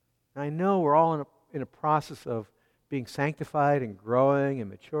 And I know we're all in a process of being sanctified and growing and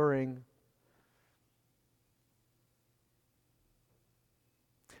maturing.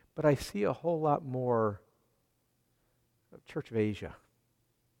 But I see a whole lot more of Church of Asia.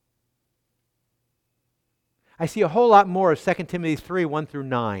 I see a whole lot more of 2 Timothy 3, 1 through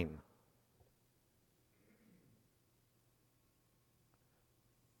 9.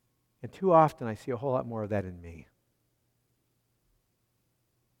 And too often I see a whole lot more of that in me.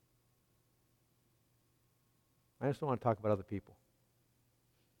 I just don't want to talk about other people.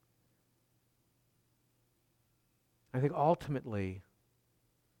 I think ultimately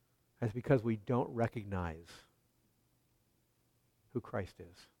that's because we don't recognize who Christ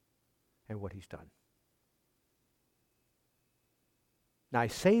is and what He's done. Now I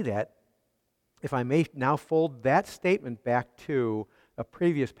say that, if I may now fold that statement back to a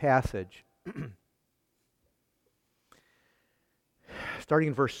previous passage, starting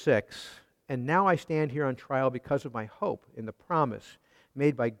in verse 6, and now I stand here on trial because of my hope in the promise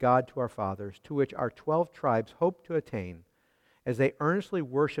made by God to our fathers, to which our 12 tribes hope to attain, as they earnestly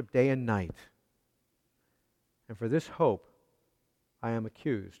worship day and night. And for this hope I am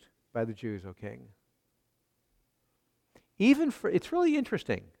accused by the Jews, O king. It's really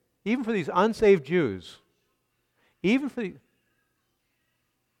interesting, even for these unsaved Jews, even for the...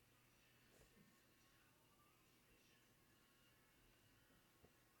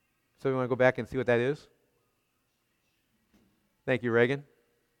 So we want to go back and see what that is? Thank you, Reagan.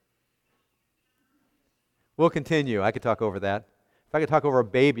 We'll continue. I could talk over that. If I could talk over a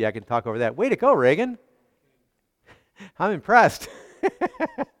baby, I could talk over that. Way to go, Reagan. I'm impressed.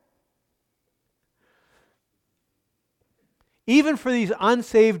 Even for these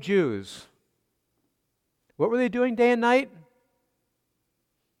unsaved Jews, what were they doing day and night?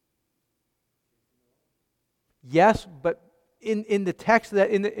 Yes, but in the text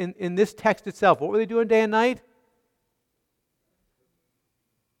that in this text itself, what were they doing day and night?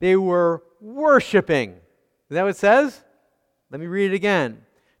 They were worshiping. Is that what it says? Let me read it again.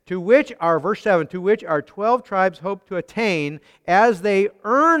 Verse 7, to which our 12 tribes hope to attain as they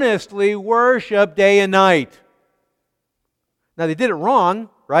earnestly worship day and night. Now they did it wrong,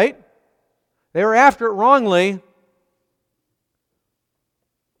 right? They were after it wrongly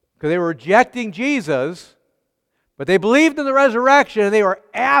because they were rejecting Jesus, but they believed in the resurrection and they were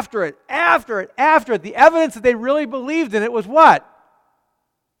after it. The evidence that they really believed in it was what?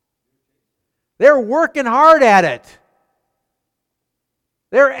 They're working hard at it.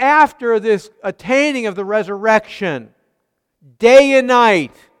 They're after this attaining of the resurrection, day and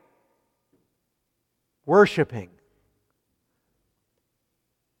night, worshiping.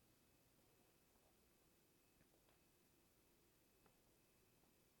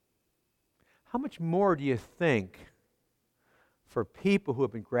 How much more do you think for people who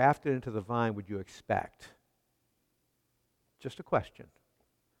have been grafted into the vine would you expect? Just a question.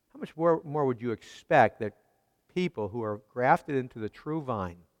 How much more would you expect that people who are grafted into the true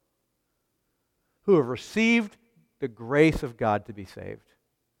vine, who have received the grace of God to be saved,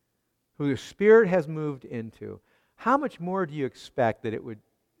 who the Spirit has moved into, how much more do you expect that it would,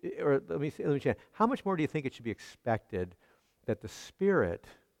 or let me change, how much more do you think it should be expected that the Spirit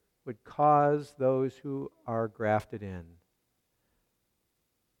would cause those who are grafted in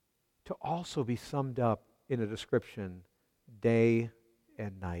to also be summed up in a description, day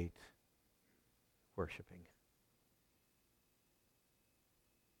and night worshiping.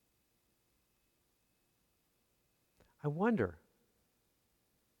 I wonder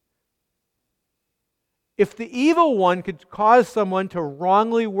if the evil one could cause someone to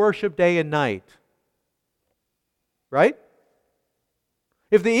wrongly worship day and night, right?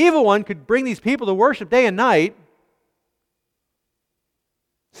 If the evil one could bring these people to worship day and night,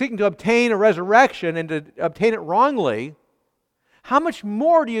 seeking to obtain a resurrection and to obtain it wrongly, how much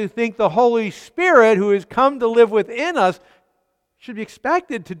more do you think the Holy Spirit, who has come to live within us, should be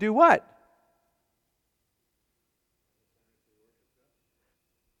expected to do what?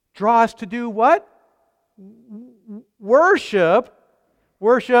 Draw us to do what? Worship.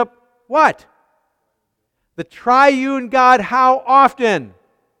 Worship what? The triune God. How often?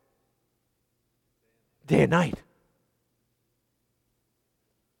 Day and night.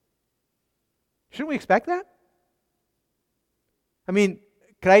 Shouldn't we expect that? I mean,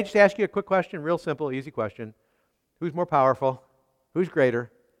 can I just ask you a quick question? Real simple, easy question. Who's more powerful? Who's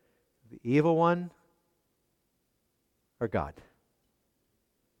greater? The evil one or God?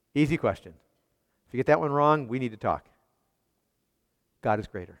 Easy question. If you get that one wrong, we need to talk. God is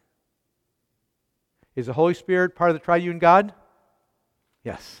greater. Is the Holy Spirit part of the triune God?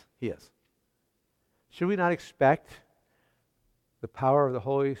 Yes, He is. Should we not expect the power of the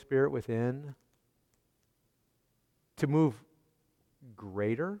Holy Spirit within to move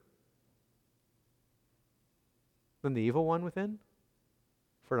greater than the evil one within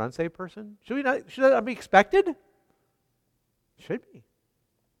for an unsaved person? Should that not be expected? Should be.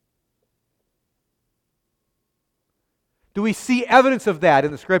 Do we see evidence of that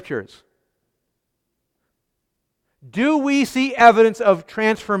in the Scriptures? Do we see evidence of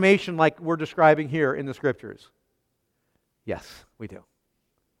transformation like we're describing here in the Scriptures? Yes, we do.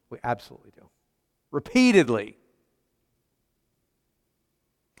 We absolutely do. Repeatedly.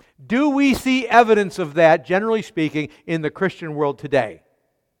 Do we see evidence of that, generally speaking, in the Christian world today?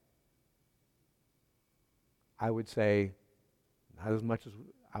 I would say not as much as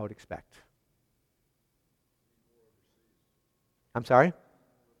I would expect. I'm sorry?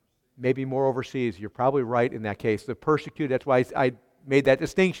 Maybe more overseas. You're probably right in that case. The persecuted, that's why I made that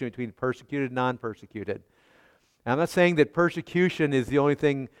distinction between persecuted and non-persecuted. And I'm not saying that persecution is the only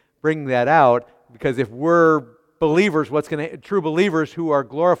thing bringing that out, because if we're believers, true believers who are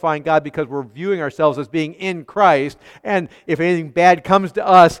glorifying God because we're viewing ourselves as being in Christ, and if anything bad comes to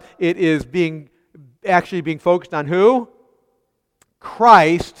us, it is actually being focused on who?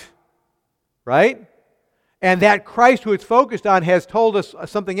 Christ, right? And that Christ who it's focused on has told us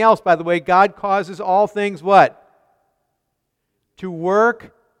something else, by the way. God causes all things what? To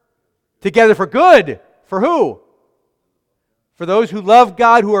work together for good. For who? For those who love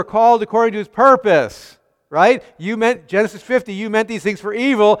God, who are called according to His purpose. Right? Genesis 50, you meant these things for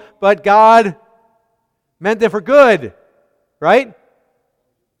evil, but God meant them for good. Right?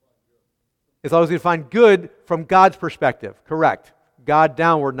 As long as we find good from God's perspective. Correct. God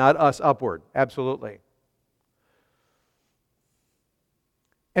downward, not us upward. Absolutely.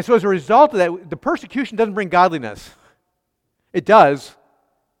 And so as a result of that, the persecution doesn't bring godliness. It does,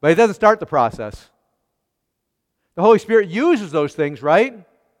 but it doesn't start the process. The Holy Spirit uses those things, right?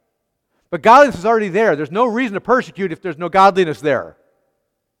 But godliness is already there. There's no reason to persecute if there's no godliness there.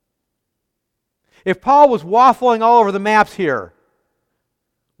 If Paul was waffling all over the maps here,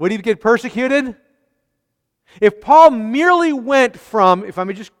 would he get persecuted? If Paul merely went from, if I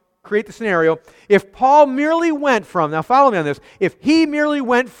may just create the scenario, if Paul merely went from, now follow me on this, if he merely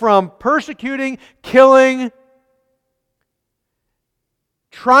went from persecuting, killing,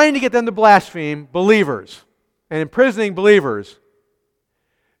 trying to get them to blaspheme believers and imprisoning believers,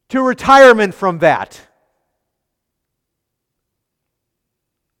 to retirement from that,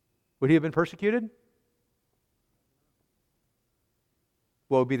 would he have been persecuted?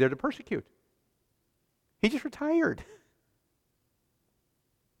 What would be there to persecute? He just retired.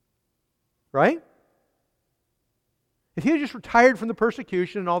 Right? If he had just retired from the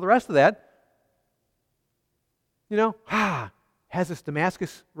persecution and all the rest of that, has this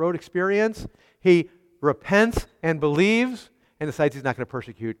Damascus Road experience, he repents and believes and decides he's not going to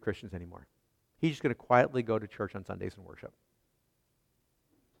persecute Christians anymore. He's just going to quietly go to church on Sundays and worship.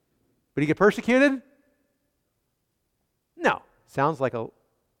 Would he get persecuted? No. Sounds like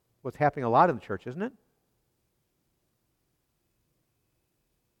what's happening a lot in the church, isn't it?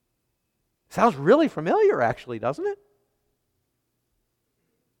 Sounds really familiar, actually, doesn't it?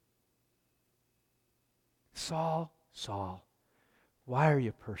 Saul, Saul, why are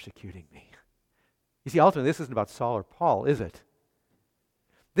you persecuting me? You see, ultimately, this isn't about Saul or Paul, is it?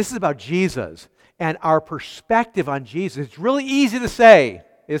 This is about Jesus and our perspective on Jesus. It's really easy to say,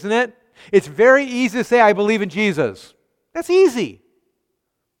 isn't it? It's very easy to say, I believe in Jesus. That's easy.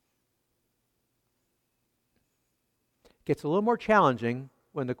 It gets a little more challenging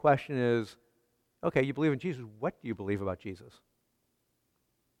when the question is, okay, you believe in Jesus. What do you believe about Jesus?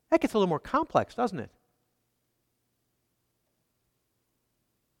 That gets a little more complex, doesn't it?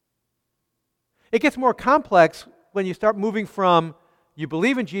 It gets more complex when you start moving from you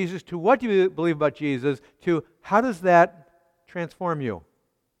believe in Jesus to what do you believe about Jesus to how does that transform you?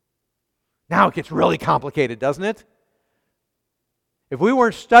 Now it gets really complicated, doesn't it? If we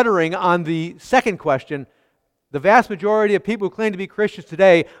weren't stuttering on the second question, the vast majority of people who claim to be Christians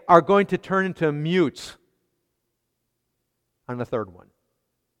today are going to turn into mutes on the third one.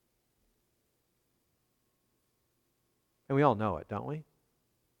 And we all know it, don't we?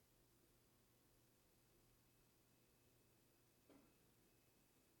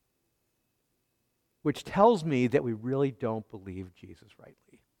 Which tells me that we really don't believe Jesus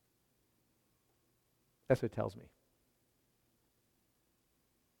rightly. That's what it tells me.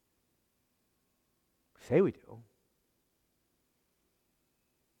 Say we do.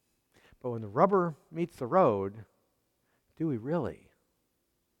 But when the rubber meets the road, do we really?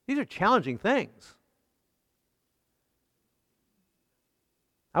 These are challenging things.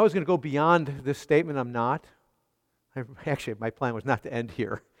 I was going to go beyond this statement. I'm not. Actually, my plan was not to end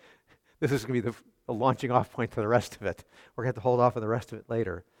here. This is going to be the launching off point to the rest of it. We're going to have to hold off on the rest of it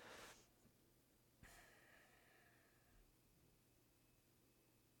later.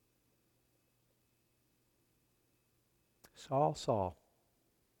 Saul, Saul,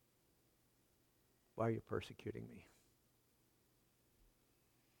 why are you persecuting me?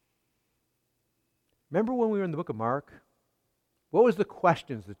 Remember when we were in the book of Mark? What was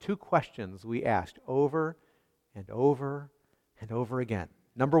the two questions we asked over and over and over again?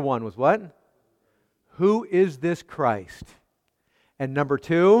 Number one was what? Who is this Christ? And number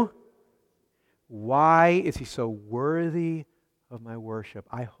two, why is he so worthy of my worship?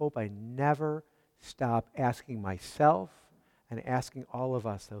 I hope I never stop asking myself and asking all of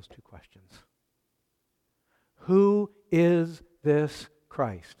us those two questions. Who is this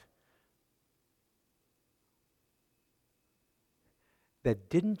Christ? That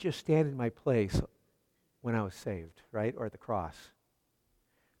didn't just stand in my place when I was saved, right? Or at the cross.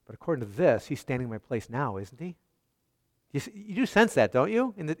 But according to this, he's standing in my place now, isn't he? You do sense that, don't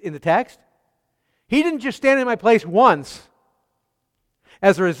you, in the text? He didn't just stand in my place once.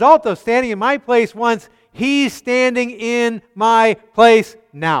 As a result of standing in my place once, he's standing in my place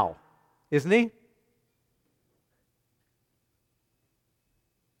now, isn't he?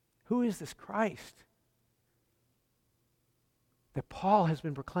 Who is this Christ that Paul has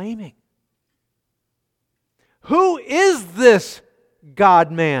been proclaiming? Who is this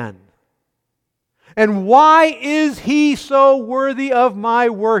God-man? And why is he so worthy of my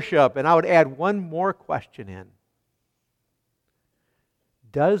worship? And I would add one more question in.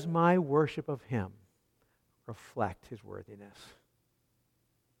 Does my worship of him reflect his worthiness?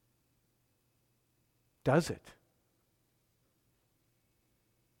 Does it?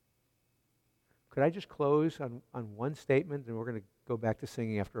 Could I just close on one statement, and we're going to go back to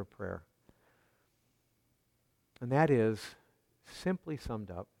singing after a prayer? And that is, simply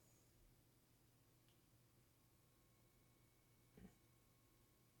summed up,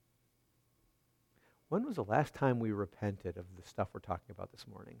 when was the last time we repented of the stuff we're talking about this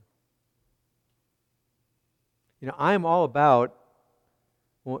morning? You know, I'm all about,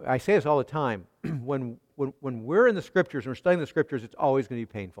 well, I say this all the time, when we're in the Scriptures and we're studying the Scriptures, it's always going to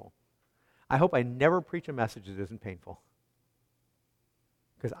be painful. I hope I never preach a message that isn't painful.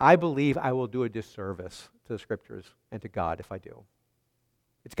 Because I believe I will do a disservice to the Scriptures and to God if I do.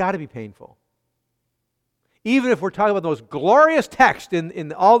 It's got to be painful. Even if we're talking about the most glorious text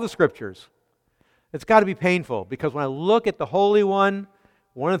in all the Scriptures, it's got to be painful. Because when I look at the Holy One,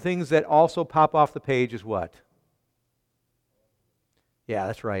 one of the things that also pop off the page is what? Yeah,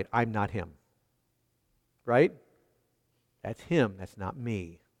 that's right. I'm not him. Right? That's him. That's not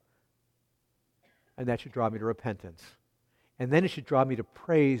me. And that should draw me to repentance. And then it should draw me to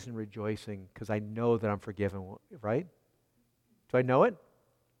praise and rejoicing because I know that I'm forgiven, right? Do I know it?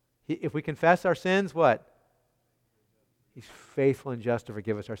 If we confess our sins, what? He's faithful and just to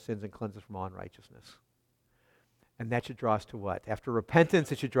forgive us our sins and cleanse us from all unrighteousness. And that should draw us to what? After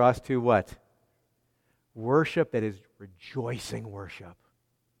repentance, it should draw us to what? Worship that is rejoicing worship.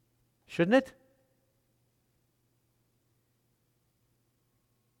 Shouldn't it?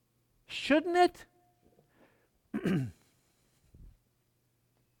 Shouldn't it?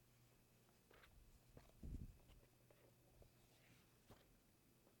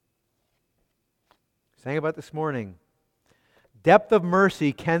 Sang about this morning. Depth of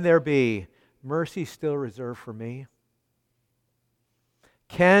mercy can there be? Mercy still reserved for me?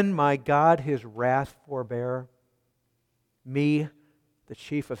 Can my God his wrath forbear? Me, the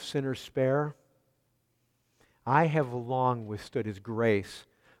chief of sinners, spare? I have long withstood his grace,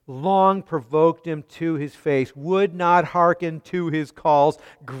 long provoked him to his face, would not hearken to his calls,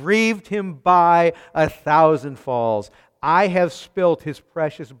 grieved him by 1,000 falls. I have spilt his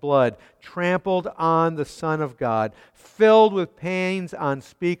precious blood, trampled on the Son of God, filled with pains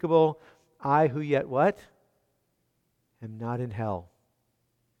unspeakable. I who yet what? Am not in hell.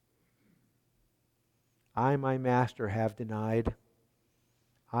 I my Master have denied.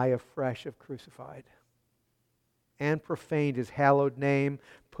 I afresh have crucified and profaned his hallowed name,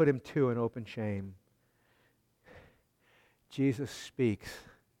 put him to an open shame. Jesus speaks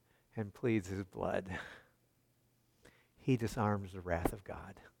and pleads his blood. He disarms the wrath of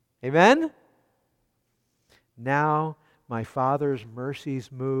God. Amen? Now my Father's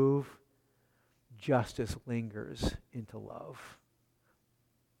mercies move, justice lingers into love.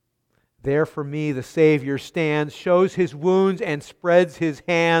 There for me the Savior stands, shows his wounds and spreads his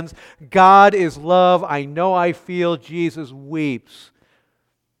hands. God is love, I know I feel. Jesus weeps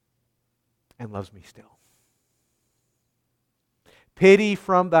and loves me still. Pity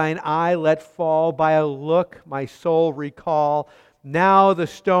from thine eye let fall, by a look my soul recall. Now the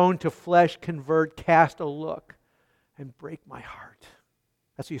stone to flesh convert, cast a look and break my heart.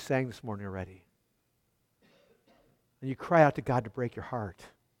 That's what you sang this morning already. And you cry out to God to break your heart.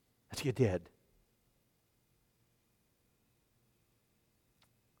 That's what you did.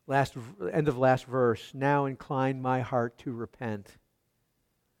 End of last verse. Now incline my heart to repent.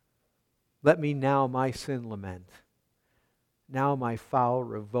 Let me now my sin lament. Now my foul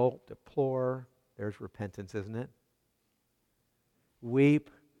revolt deplore. There's repentance, isn't it? Weep,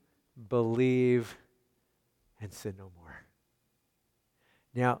 believe, and sin no more.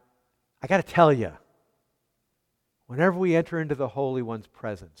 Now, I got to tell you, whenever we enter into the Holy One's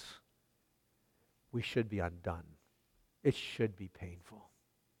presence, we should be undone. It should be painful.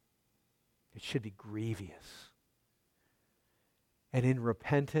 It should be grievous. And in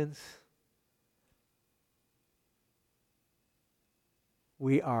repentance,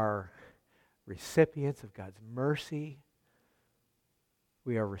 we are recipients of God's mercy.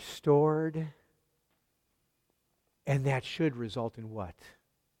 We are restored. And that should result in what?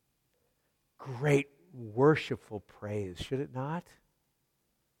 Great worshipful praise, should it not?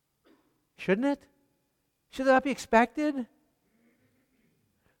 Shouldn't it? Should that not be expected?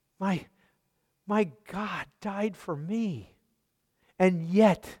 My God died for me. And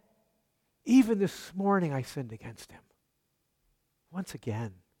yet, even this morning I sinned against him. Once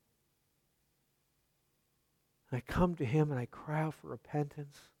again. And I come to him and I cry out for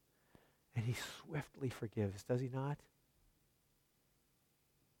repentance. And he swiftly forgives, does he not?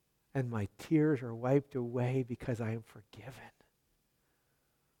 And my tears are wiped away because I am forgiven.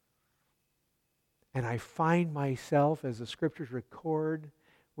 And I find myself, as the scriptures record,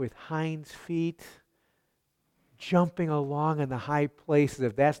 with hinds feet, jumping along in the high places.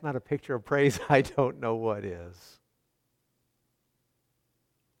 If that's not a picture of praise, I don't know what is.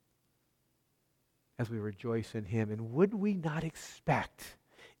 As we rejoice in him. And would we not expect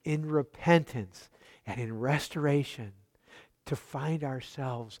in repentance and in restoration to find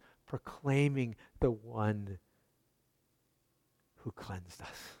ourselves proclaiming the one who cleansed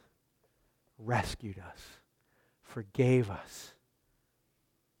us, rescued us, forgave us,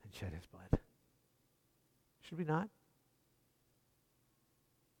 and shed his blood? Should we not?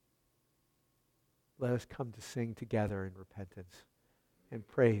 Let us come to sing together in repentance and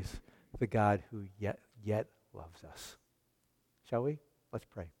praise the God who yet loves us. Shall we? Let's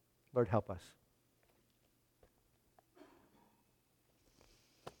pray. Lord, help us.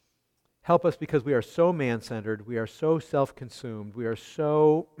 Help us because we are so man-centered, we are so self-consumed, we are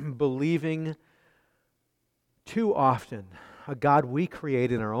so believing too often a God we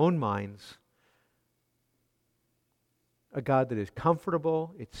create in our own minds, a God that is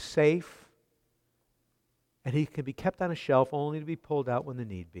comfortable, it's safe, and he can be kept on a shelf only to be pulled out when the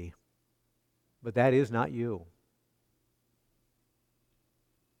need be. But that is not you.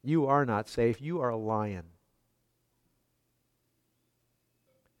 You are not safe. You are a lion.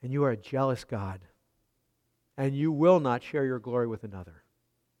 And you are a jealous God. And you will not share your glory with another.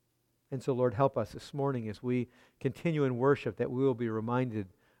 And so, Lord, help us this morning as we continue in worship that we will be reminded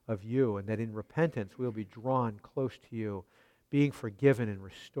of you and that in repentance we will be drawn close to you, being forgiven and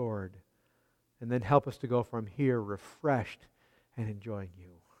restored. And then help us to go from here refreshed and enjoying you.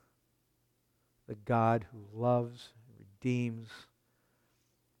 The God who loves, redeems,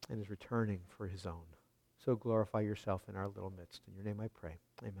 and is returning for his own. So glorify yourself in our little midst. In your name I pray.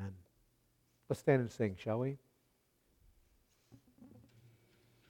 Amen. Let's stand and sing, shall we?